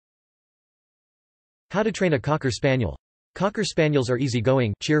How to train a Cocker Spaniel. Cocker Spaniels are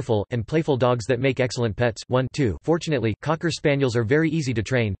easygoing, cheerful, and playful dogs that make excellent pets. 1, 2. Fortunately, Cocker Spaniels are very easy to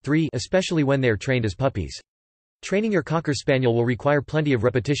train. 3. Especially when they are trained as puppies. Training your Cocker Spaniel will require plenty of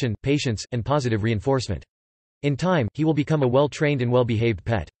repetition, patience, and positive reinforcement. In time, he will become a well-trained and well-behaved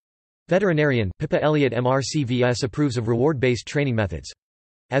pet. Veterinarian Pippa Elliott MRCVS approves of reward-based training methods.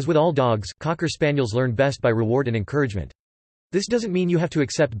 As with all dogs, Cocker Spaniels learn best by reward and encouragement. This doesn't mean you have to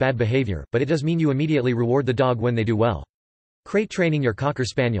accept bad behavior, but it does mean you immediately reward the dog when they do well. Crate training your Cocker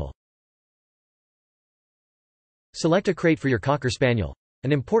Spaniel. Select a crate for your Cocker Spaniel.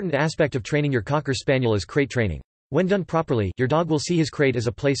 An important aspect of training your Cocker Spaniel is crate training. When done properly, your dog will see his crate as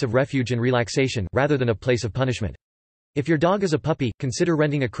a place of refuge and relaxation, rather than a place of punishment. If your dog is a puppy, consider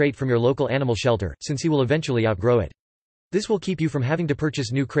renting a crate from your local animal shelter, since he will eventually outgrow it. This will keep you from having to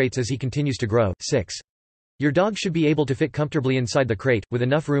purchase new crates as he continues to grow. 6. Your dog should be able to fit comfortably inside the crate, with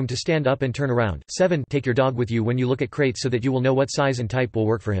enough room to stand up and turn around. 7. Take your dog with you when you look at crates so that you will know what size and type will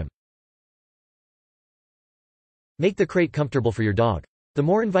work for him. Make the crate comfortable for your dog. The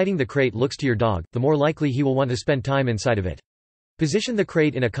more inviting the crate looks to your dog, the more likely he will want to spend time inside of it. Position the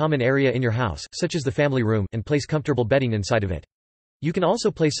crate in a common area in your house, such as the family room, and place comfortable bedding inside of it. You can also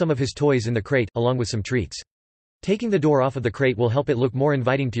place some of his toys in the crate, along with some treats. Taking the door off of the crate will help it look more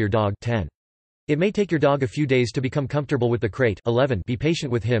inviting to your dog. 10. It may take your dog a few days to become comfortable with the crate. 11. Be patient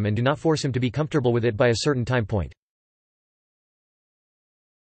with him and do not force him to be comfortable with it by a certain time point.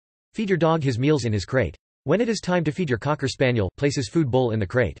 Feed your dog his meals in his crate. When it is time to feed your Cocker Spaniel, place his food bowl in the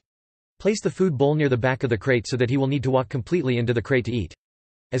crate. Place the food bowl near the back of the crate so that he will need to walk completely into the crate to eat.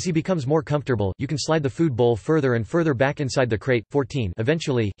 As he becomes more comfortable, you can slide the food bowl further and further back inside the crate. 14.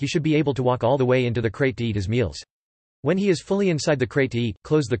 Eventually, he should be able to walk all the way into the crate to eat his meals. When he is fully inside the crate to eat,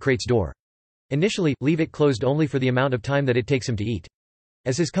 close the crate's door. Initially, leave it closed only for the amount of time that it takes him to eat.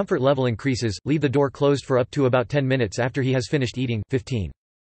 As his comfort level increases, leave the door closed for up to about 10 minutes after he has finished eating. 15.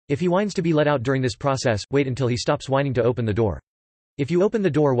 If he whines to be let out during this process, wait until he stops whining to open the door. If you open the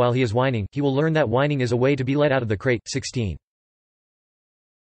door while he is whining, he will learn that whining is a way to be let out of the crate. 16.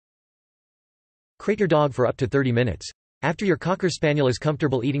 Crate your dog for up to 30 minutes. After your Cocker Spaniel is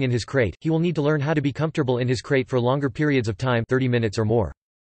comfortable eating in his crate, he will need to learn how to be comfortable in his crate for longer periods of time, 30 minutes or more.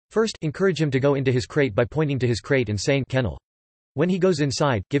 First, encourage him to go into his crate by pointing to his crate and saying, "Kennel." When he goes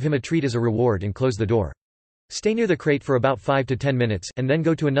inside, give him a treat as a reward and close the door. Stay near the crate for about 5 to 10 minutes, and then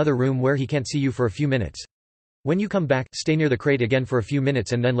go to another room where he can't see you for a few minutes. When you come back, stay near the crate again for a few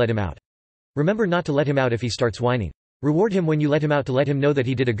minutes and then let him out. Remember not to let him out if he starts whining. Reward him when you let him out to let him know that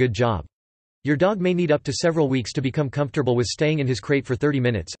he did a good job. Your dog may need up to several weeks to become comfortable with staying in his crate for 30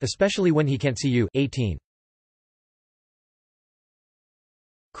 minutes, especially when he can't see you. 18.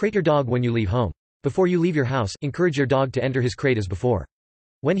 Crate your dog when you leave home. Before you leave your house, encourage your dog to enter his crate as before.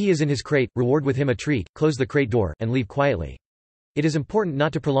 When he is in his crate, reward with him a treat, close the crate door, and leave quietly. It is important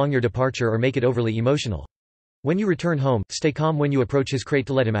not to prolong your departure or make it overly emotional. When you return home, stay calm when you approach his crate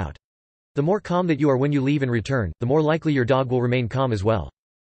to let him out. The more calm that you are when you leave and return, the more likely your dog will remain calm as well.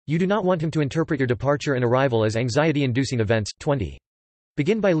 You do not want him to interpret your departure and arrival as anxiety-inducing events. 20.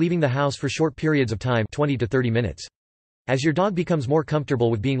 Begin by leaving the house for short periods of time, 20 to 30 minutes. As your dog becomes more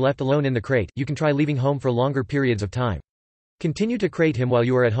comfortable with being left alone in the crate, you can try leaving home for longer periods of time. Continue to crate him while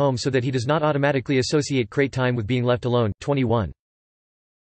you are at home so that he does not automatically associate crate time with being left alone. 21.